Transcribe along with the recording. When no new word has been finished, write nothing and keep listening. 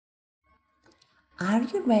Are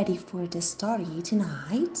you ready for the story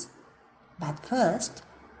tonight? But first,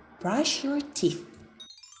 brush your teeth.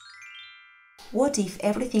 What if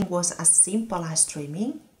everything was as simple as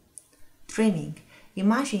dreaming? Dreaming,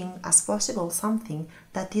 imagining as possible something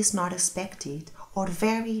that is not expected or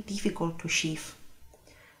very difficult to achieve.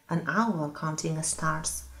 An owl counting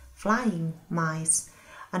stars, flying mice,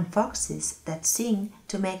 and foxes that sing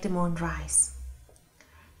to make the moon rise.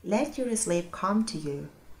 Let your sleep come to you.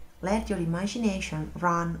 Let your imagination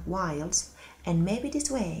run wild, and maybe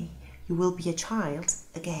this way you will be a child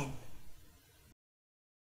again.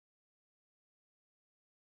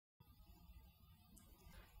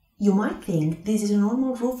 You might think this is a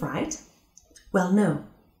normal roof, right? Well, no.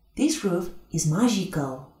 This roof is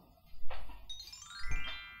magical.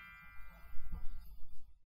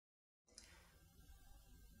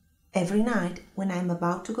 Every night when I'm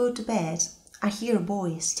about to go to bed, I hear a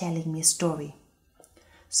voice telling me a story.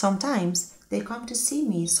 Sometimes they come to see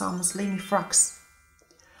me some slimy frogs.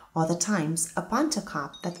 Other times a panther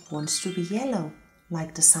cub that wants to be yellow,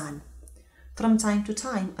 like the sun. From time to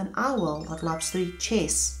time an owl that loves to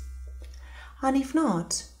chase. And if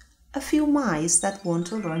not, a few mice that want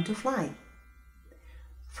to learn to fly.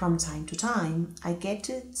 From time to time I get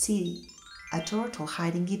to see a turtle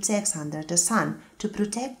hiding its eggs under the sun to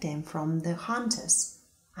protect them from the hunters.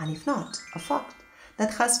 And if not, a fox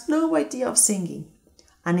that has no idea of singing.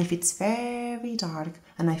 And if it's very dark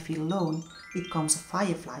and I feel alone, it comes a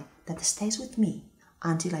firefly that stays with me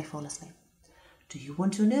until I fall asleep. Do you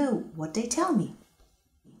want to know what they tell me?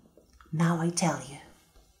 Now I tell you.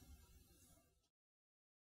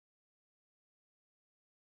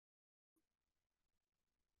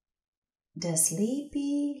 The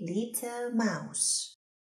Sleepy Little Mouse.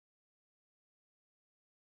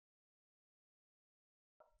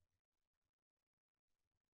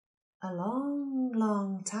 A long,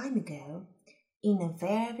 long time ago, in a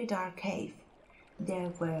very dark cave,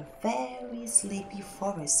 there were very sleepy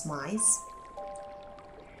forest mice.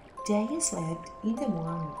 They slept in the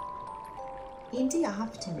morning, in the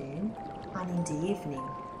afternoon, and in the evening,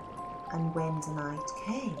 and when the night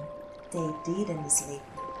came, they didn't sleep.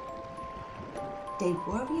 Their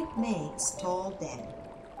worried mates told them,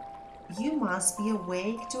 "You must be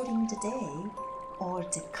awake during the day, or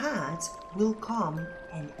the cat will come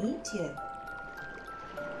and eat you."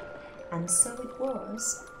 And so it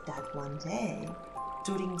was that one day,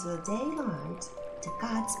 during the daylight, the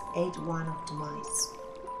cat ate one of the mice.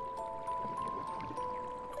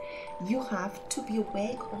 "You have to be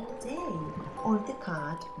awake all day, or the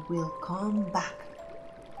cat will come back."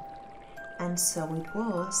 And so it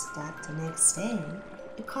was that the next day,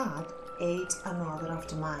 the cat ate another of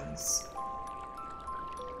the mice.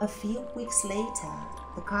 A few weeks later,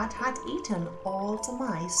 the cat had eaten all the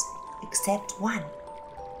mice except one.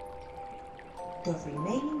 The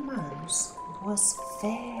remaining mouse was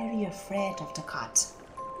very afraid of the cat,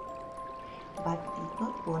 but did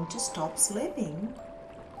not want to stop sleeping.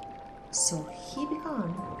 So he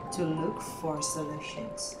began to look for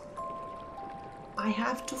solutions. "I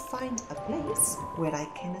have to find a place where I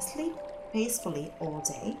can sleep peacefully all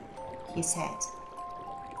day," he said.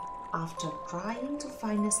 After trying to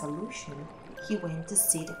find a solution, he went to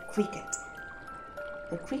see the cricket.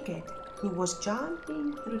 The cricket, who was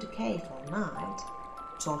jumping through the cave all night,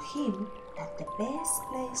 told him that the best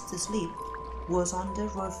place to sleep was on the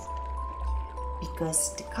roof,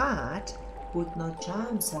 because the cat would not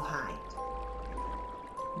jump so high.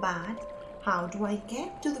 "But how do I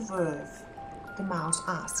get to the roof?" the mouse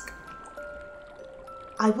asked.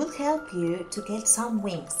 "I will help you to get some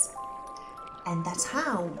wings." And that's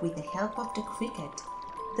how, with the help of the cricket,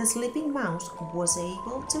 the sleeping mouse was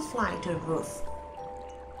able to fly to the roof.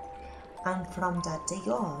 And from that day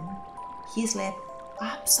on, he slept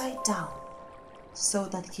upside down, so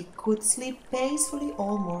that he could sleep peacefully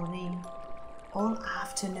all morning, all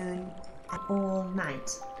afternoon, and all night.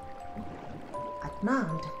 At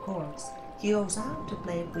night, of course, he goes out to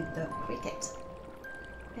play with the cricket.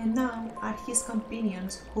 And now are his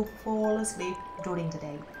companions who fall asleep during the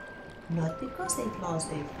day, not because they've lost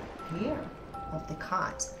their fear of the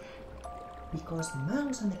cat, because the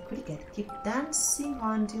mouse and the cricket keep dancing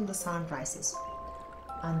until the sun rises,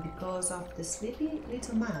 and because of the sleepy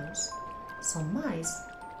little mouse, some mice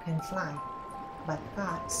can fly, but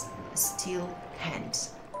cats still can't.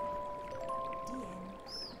 The end.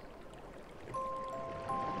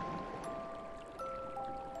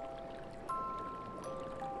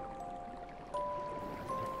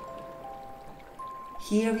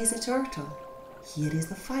 Here is a turtle. Here is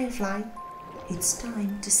the firefly. It's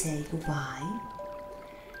time to say goodbye.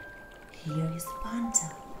 Here is the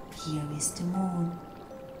panther. Here is the moon.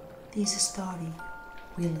 This story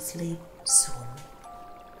will sleep soon.